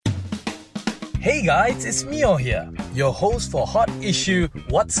Hey guys, it's Mio here, your host for Hot Issue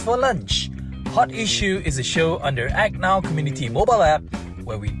What's for Lunch. Hot Issue is a show under Act Now Community mobile app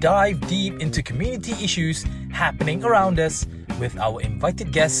where we dive deep into community issues happening around us with our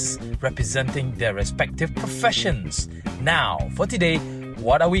invited guests representing their respective professions. Now, for today,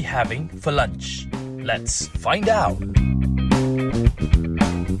 what are we having for lunch? Let's find out.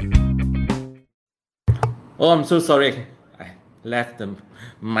 Oh, I'm so sorry. I left the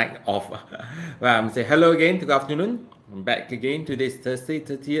mic off. Say hello again. Good afternoon. I'm back again. Today's Thursday,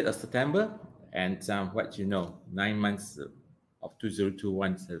 30th of September. And 9 months of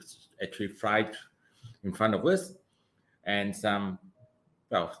 2021 has actually fried in front of us. And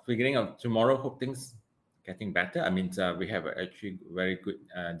beginning of tomorrow, hope things getting better. We have actually very good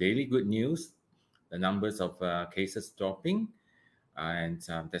daily good news. The numbers of cases dropping. And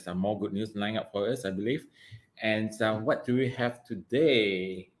there's some more good news lined up for us, I believe. And what do we have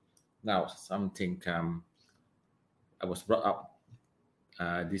today? Now, something I was brought up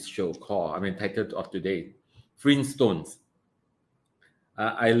this show title of today, Flintstones.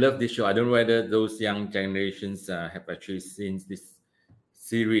 I love this show. I don't know whether those young generations have actually seen this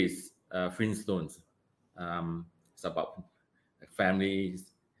series, Flintstones. It's about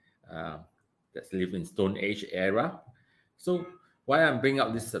families that live in Stone Age era. So why I'm bringing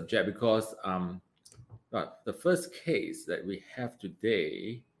up this subject, because the first case that we have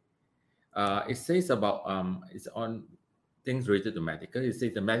today, it says about it's on things related to medical. It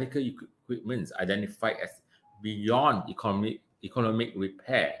says the medical equipment identified as beyond economic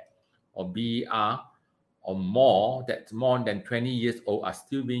repair, or BER, or more, that's more than 20 years old, are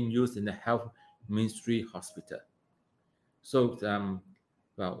still being used in the health ministry hospital. So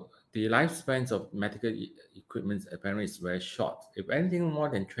the lifespans of medical equipment apparently is very short. If anything more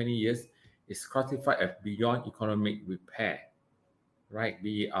than 20 years, is classified as beyond economic repair, right?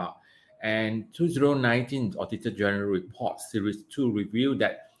 BER. And 2019 Auditor General Report Series 2 revealed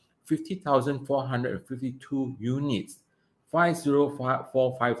that 50,452 units,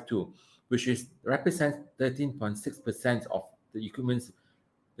 50452, which represents 13.6% of the equipment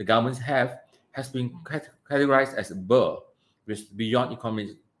the governments has been categorized as BER, which is beyond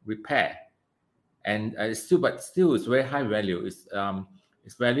economic repair. And still it's very high value.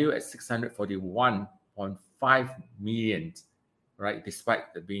 It's valued at 641.5 million, right?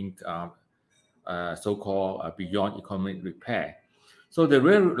 Despite being so-called beyond economic repair. So the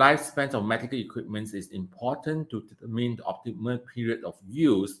real lifespan of medical equipment is important to determine the optimal period of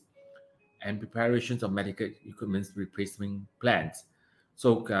use and preparations of medical equipment replacement plans.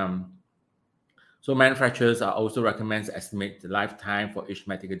 So manufacturers are also recommend to estimate the lifetime for each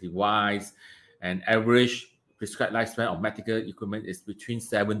medical device, and average prescribed lifespan of medical equipment is between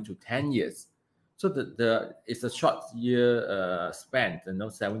 7 to 10 years. So it's a short year span,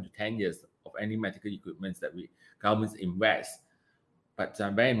 7 to 10 years of any medical equipment that governments invest. But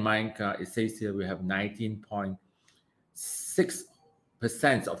bear in mind, it says here we have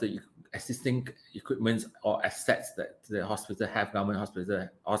 19.6% of the existing equipment or assets that the hospital have, government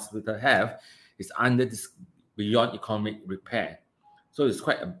hospital have, is under this beyond economic repair. So it's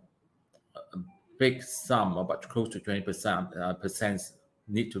quite a big sum, about close to 20%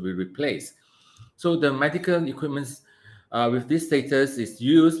 need to be replaced. So the medical equipment with this status is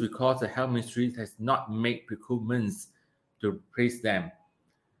used because the health ministry has not made procurements to replace them.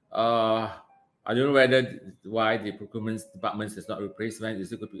 I don't know why the procurement department has not replaced them.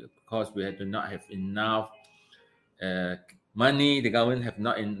 Is it because we do not have enough money? The government have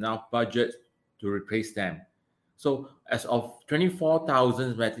not enough budget to replace them. So as of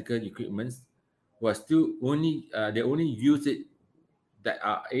 24,000 medical equipment, were still they only use it that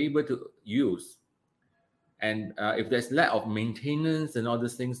are able to use. And if there's lack of maintenance and all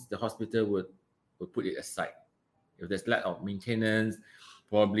these things, the hospital would put it aside. If there's lack of maintenance,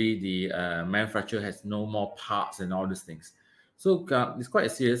 probably the manufacturer has no more parts and all these things. So it's quite a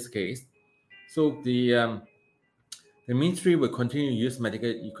serious case. So the ministry will continue to use medical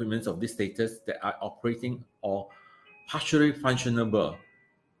equipment of this status that are operating or partially functionable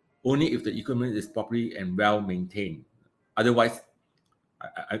only if the equipment is properly and well maintained. Otherwise,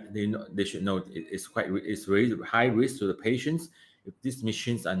 they should know it's very high risk to the patients if these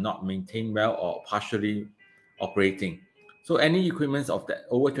machines are not maintained well or partially operating. So any equipment of that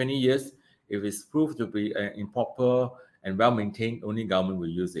over 20 years, if it's proved to be improper and well maintained, only government will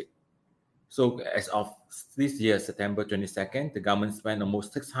use it. So as of this year, September 22nd, the government spent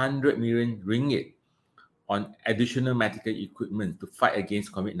almost 600 million ringgit on additional medical equipment to fight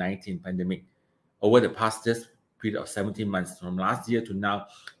against COVID-19 pandemic. Over the past period of 17 months, from last year to now,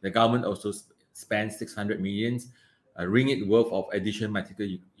 the government also spent 600 million ringgit worth of additional medical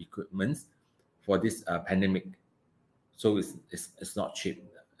equipment for this pandemic. So it's not cheap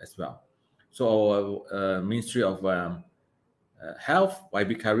as well. So our Ministry of Health,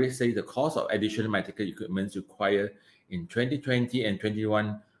 YB Kari, say the cost of additional medical equipment required in 2020 and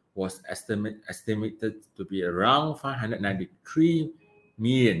 21 was estimated to be around 593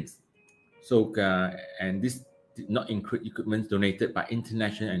 million. So and this did not include equipment donated by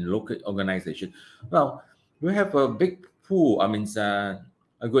international and local organizations. Well, we have a big pool. I mean,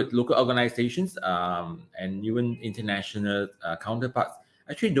 a good local organizations and even international counterparts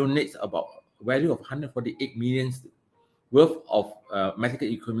actually donates about a value of 148 million worth of medical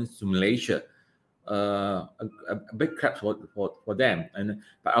equipment to Malaysia. A big clap for them. And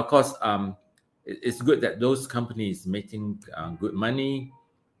but of course, it's good that those companies making good money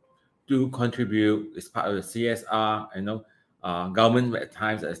to contribute as part of the CSR. You know, government at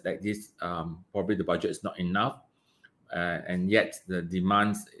times as like this, probably the budget is not enough, and yet the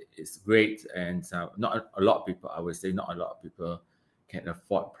demands is great, and not a lot of people, I would say, not a lot of people can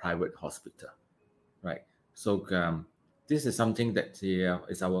afford private hospital, right? So this is something that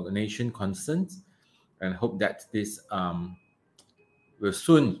is our nation concern, and hope that this will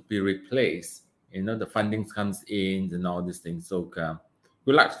soon be replaced. You know, the funding comes in and all these things. So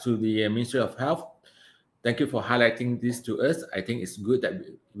good luck to the Ministry of Health. Thank you for highlighting this to us. I think it's good that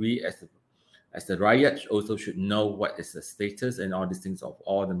we as the rakyat also should know what is the status and all these things of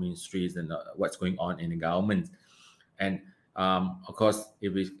all the ministries and what's going on in the government. And of course,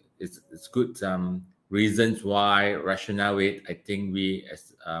 if it's good reasons why rationale it, I think we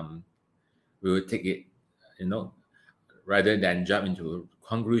as we will take it, you know, rather than jump into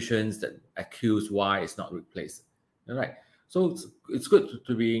conclusions that accuse why it's not replaced. All right. So it's good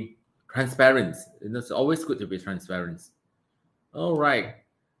to be transparent. It's always good to be transparent. All right.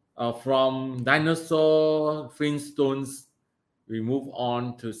 From dinosaur Flintstones, we move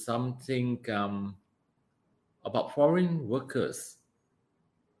on to something about foreign workers.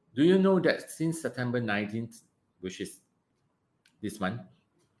 Do you know that since September 19th, which is this month,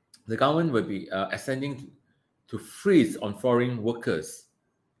 the government will be ascending to freeze on foreign workers,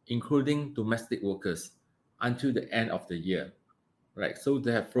 including domestic workers, until the end of the year, right? So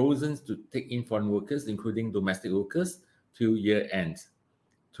they have frozen to take in foreign workers, including domestic workers, till year end,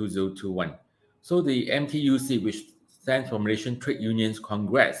 2021. So the MTUC, which stands for Malaysian Trade Unions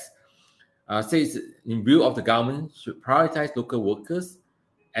Congress, says in view of the government should prioritize local workers,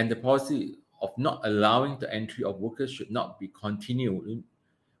 and the policy of not allowing the entry of workers should not be continued.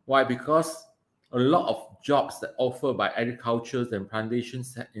 Why? Because a lot of jobs that offered by agriculture and plantation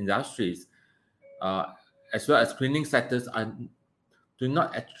industries, as well as cleaning sectors, do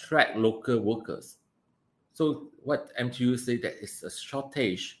not attract local workers. So what MTU say that is a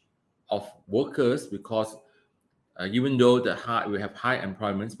shortage of workers because even though we have high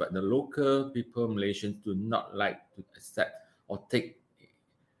employment, but the local people, Malaysians, do not like to accept or take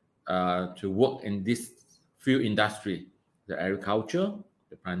to work in this few industry, the agriculture,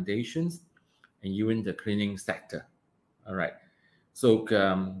 the plantations, and even the cleaning sector. All right. So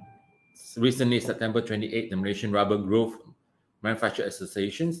recently, September 28, the Malaysian Rubber Growth Manufacturer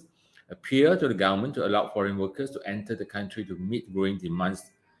Associations appealed to the government to allow foreign workers to enter the country to meet growing demands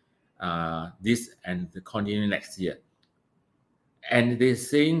this and the continue next year. And they're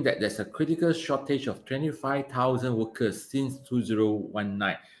saying that there's a critical shortage of 25,000 workers since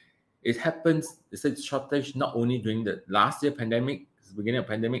 2019. It happens, it's a shortage not only during the last year pandemic, the beginning of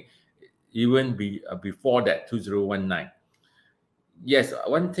pandemic, even before that, 2019. Yes,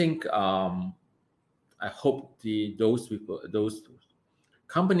 one thing I hope those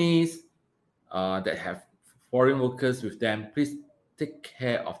companies that have foreign workers with them, please take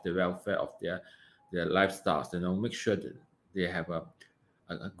care of the welfare of their lifestyles. You know, make sure that they have a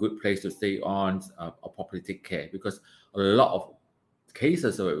good place to stay on, or properly take care, because a lot of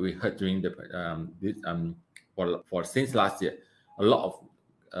cases that we heard during the for since last year, a lot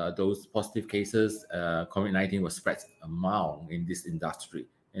of those positive cases, COVID-19 was spread among in this industry.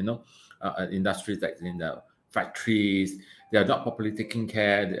 You know, industries like in the factories, they are not properly taking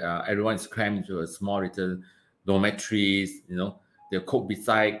care. Everyone is crammed into a small little dormitories. You know, they're cooked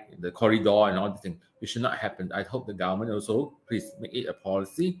beside the corridor and all these things. It should not happen. I hope the government also please make it a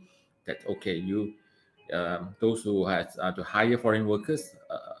policy that okay, those who have to hire foreign workers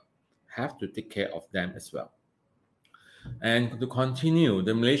have to take care of them as well. And to continue,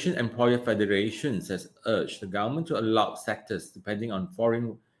 the Malaysian Employer Federation has urged the government to allow sectors depending on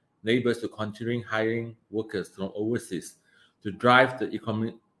foreign labourers to continue hiring workers from overseas to drive the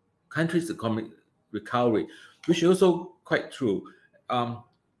country's economic recovery, which is also quite true.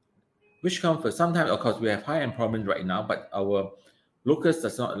 Which comes first? Sometimes, of course, we have high employment right now, but our locals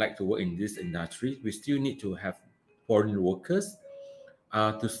does not like to work in this industry. We still need to have foreign workers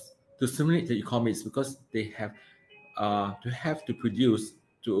to stimulate the economies, because they have to produce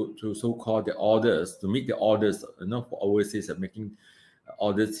to so-called the orders, to meet the orders, for overseas of making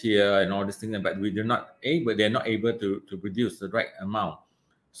orders here and all this thing, but they're not able to produce the right amount.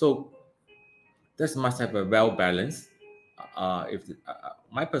 So this must have a well balance. If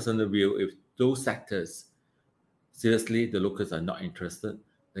my personal view, if those sectors seriously the locals are not interested,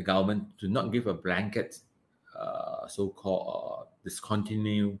 the government do not give a blanket so-called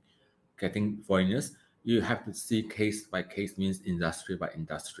discontinue getting foreigners. You have to see case by case, means industry by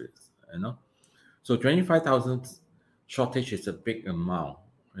industry, So 25,000 shortage is a big amount,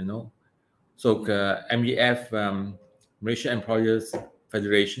 So MEF, Malaysia Employers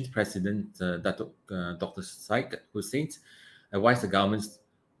Federation President Dr. Syed Hussein advised the government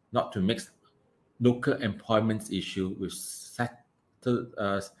not to mix local employment issue with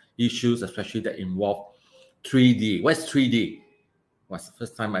sector issues, especially that involve 3D. What's 3D? Was the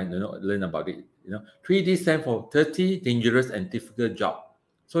first time I learned about it. 3D stands for 30 dangerous and difficult job.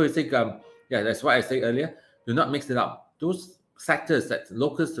 So it's like, that's why I said earlier, do not mix it up. Those sectors that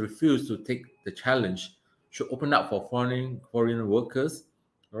locals refuse to take the challenge should open up for foreign workers,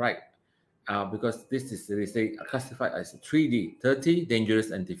 right? Because this is, they say, classified as 3D, 30,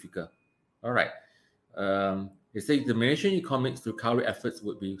 dangerous and difficult. All right. They say the Malaysian economic's recovery efforts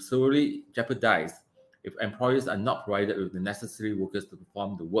would be severely jeopardized if employers are not provided with the necessary workers to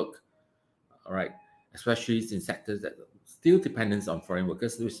perform the work. All right, especially in sectors that still dependent on foreign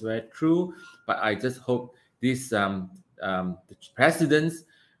workers, which is very true. But I just hope these the presidents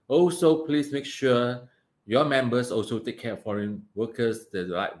also please make sure your members also take care of foreign workers,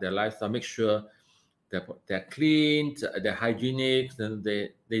 their lifestyle, make sure they're clean, they're hygienic, and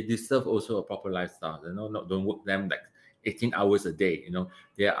they deserve also a proper lifestyle. Don't work them like 18 hours a day.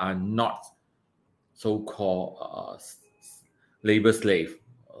 They are not so-called labor slave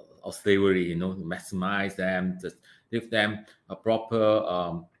or slavery. Maximize them, just give them a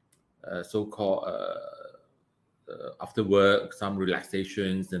proper so-called after work some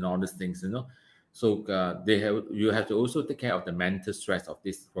relaxations and all these things. So you have to also take care of the mental stress of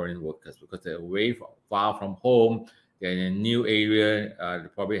these foreign workers, because they're far from home, they're in a new area, they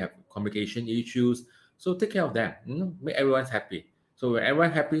probably have communication issues. So take care of them, make everyone happy. So when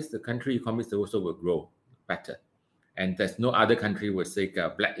everyone happy, the country economies also will grow better. And there's no other country would say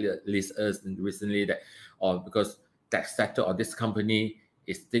blacklist us recently or because that sector or this company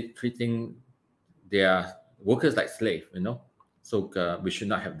is treating their workers like slave. So we should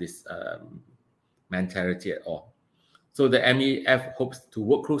not have this mentality at all. So the MEF hopes to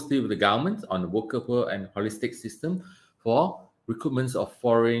work closely with the government on the workable and holistic system for recruitment of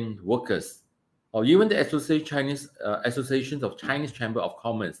foreign workers, or even the associations of Chinese Chamber of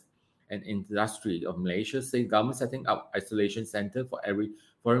Commerce and Industry of Malaysia say government setting up isolation center for every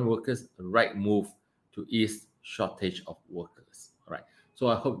foreign workers the right move to ease shortage of workers. All right. So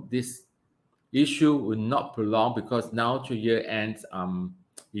I hope this issue will not prolong, because now to year ends,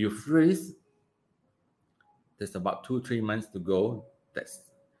 you freeze. There's about 2-3 months to go. That's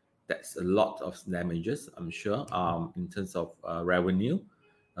a lot of damages, I'm sure, in terms of revenue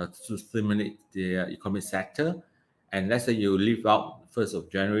to stimulate the economic sector. And let's say you leave out 1st of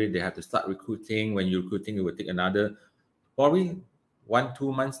January, they have to start recruiting. When you're recruiting, it will take another probably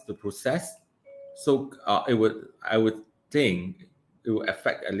 1-2 months to process. So I would think it will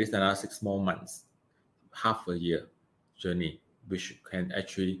affect at least another 6 more months, half a year journey, which can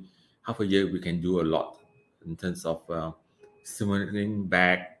actually, half a year we can do a lot in terms of stimulating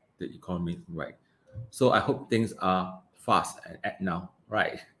back the economy, right? So I hope things are fast and act now,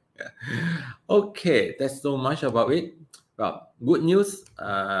 right? Okay, that's so much about it. Well, good news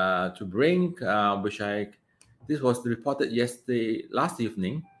to bring, this was reported last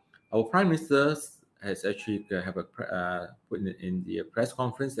evening. Our Prime Minister has actually have put in the press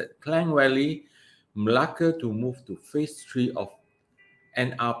conference that Klang Valley, Melaka to move to phase 3 of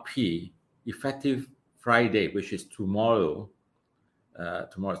NRP effective Friday, which is tomorrow.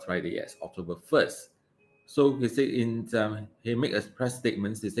 Tomorrow's Friday, yes, October 1st. So he said he made a press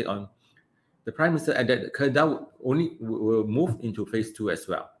statement. He said on the Prime Minister added that Kedah will move into phase 2 as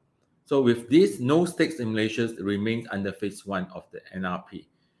well. So with this, no states in Malaysia remains under phase 1 of the NRP.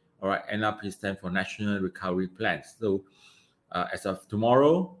 All right, NRP stands for National Recovery Plan. So as of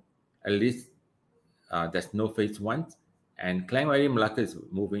tomorrow, at least there's no phase 1, and Klang Valley Melaka is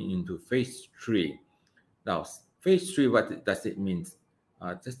moving into phase 3. Now, phase 3, what does it mean?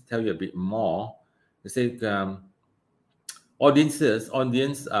 Just to tell you a bit more. They say audience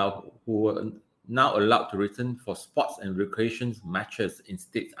who were now allowed to return for sports and recreation matches in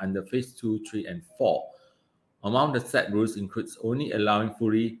states under Phase 2, 3, and 4. Among the set rules includes only allowing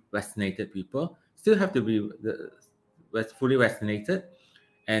fully vaccinated people, still have to be fully vaccinated,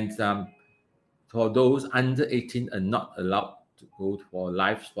 and for those under 18 are not allowed to go for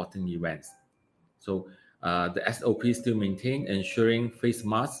live sporting events. So the SOP is still maintained, ensuring face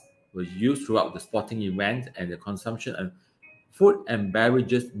masks were used throughout the sporting event, and the consumption of food and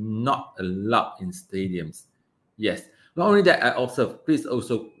beverages not allowed in stadiums. Yes, not only that, I observe, please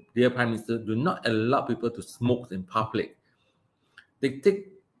also, dear Prime Minister, do not allow people to smoke in public. They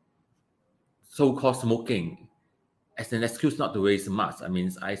take so-called smoking as an excuse not to wear masks. I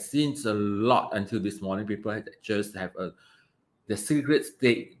mean, I've seen a lot until this morning. People just have the cigarette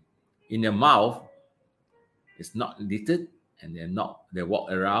stick in their mouth. It's not littered, and they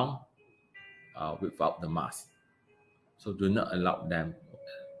walk around without the mask. So do not allow them,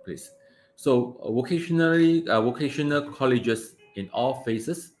 please. So vocational colleges in all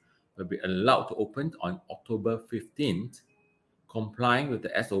phases will be allowed to open on October 15th, complying with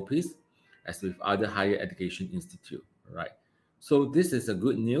the SOPs as with other higher education institute, right? So this is a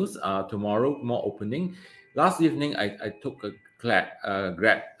good news. Tomorrow, more opening. Last evening, I took a Grab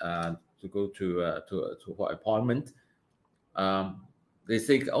to go to for appointment. They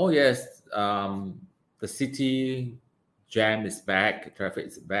say, oh yes, the city jam is back, traffic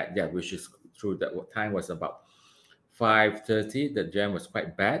is back. Yeah, which is true. That time was about 5:30. The jam was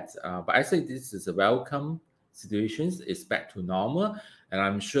quite bad. But I say this is a welcome situation. It's back to normal, and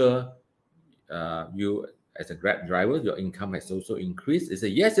I'm sure you as a Grab driver, your income has also increased. It's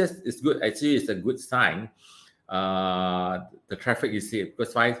yes, it's good. Actually, it's a good sign. The traffic you see,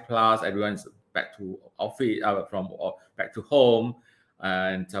 because 5+, everyone's back to office, back to home,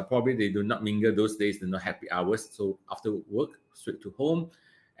 and probably they do not mingle those days. They're not happy hours, so after work, straight to home.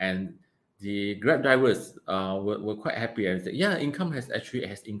 And the Grab drivers were quite happy and said, yeah, income has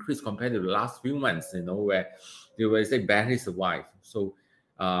increased compared to the last few months, where they were barely survive. So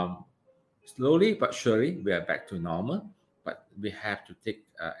slowly but surely we are back to normal, but we have to take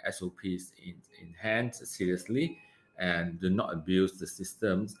SOPs in hand seriously and do not abuse the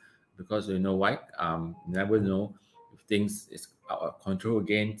systems, because you know why? Never know if things is out of control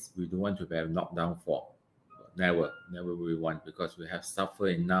again. We don't want to have knockdown for. Never we want, because we have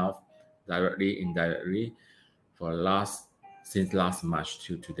suffered enough directly, indirectly since last March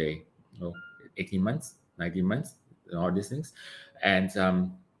to today. 18 months, 19 months, and all these things. And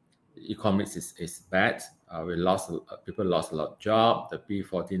economics is bad. People lost a lot of jobs. The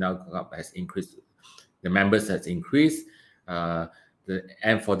P40 now has increased. The members has increased. The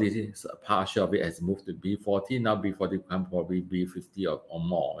M40 partial of it has moved to B40. Now B40 become probably B50 or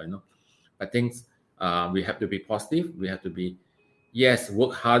more. But things we have to be positive. We have to be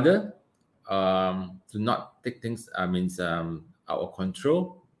work harder. To not take things out of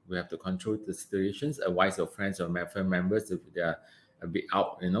control. We have to control the situations. Advise your friends or family members if they are a bit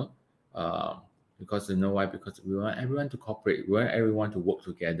out. Because you know why? Because we want everyone to cooperate. We want everyone to work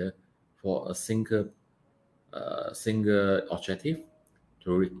together for a single objective,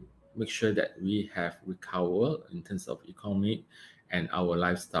 to make sure that we have recovered in terms of economy and our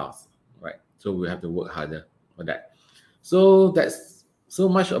lifestyles, right? So we have to work harder for that. So that's so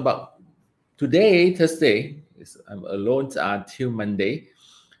much about today, Thursday. I'm alone until Monday.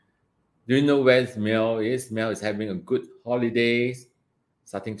 Do you know where Mel is? Mel is having a good holidays,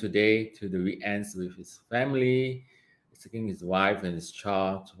 starting today to the weekends with his family, taking his wife and his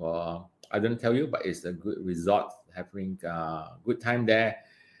child for, I don't tell you, but it's a good resort, having a good time there.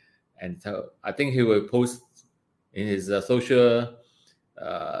 And so I think he will post in his social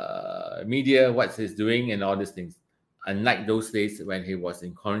media what he's doing and all these things. Unlike those days when he was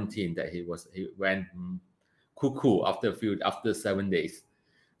in quarantine, that he went cuckoo after 7 days.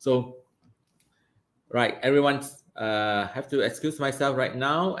 So, right, everyone, have to excuse myself right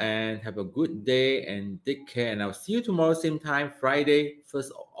now, and have a good day and take care. And I'll see you tomorrow, same time, Friday,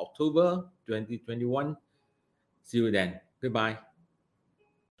 1st of October, 2021. See you then. Goodbye.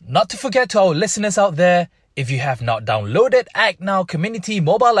 Not to forget to our listeners out there, if you have not downloaded Act Now Community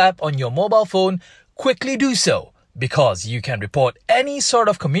mobile app on your mobile phone, quickly do so, because you can report any sort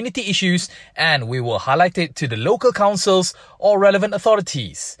of community issues and we will highlight it to the local councils or relevant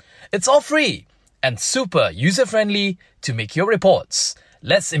authorities. It's all free and super user-friendly to make your reports.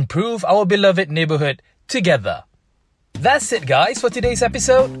 Let's improve our beloved neighborhood together. That's it, guys, for today's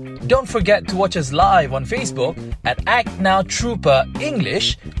episode. Don't forget to watch us live on Facebook at Act Now Trooper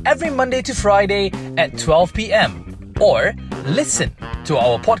English every Monday to Friday at 12 p.m. or listen to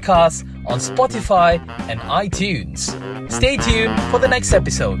our podcast on Spotify and iTunes. Stay tuned for the next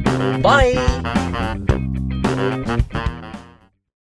episode. Bye!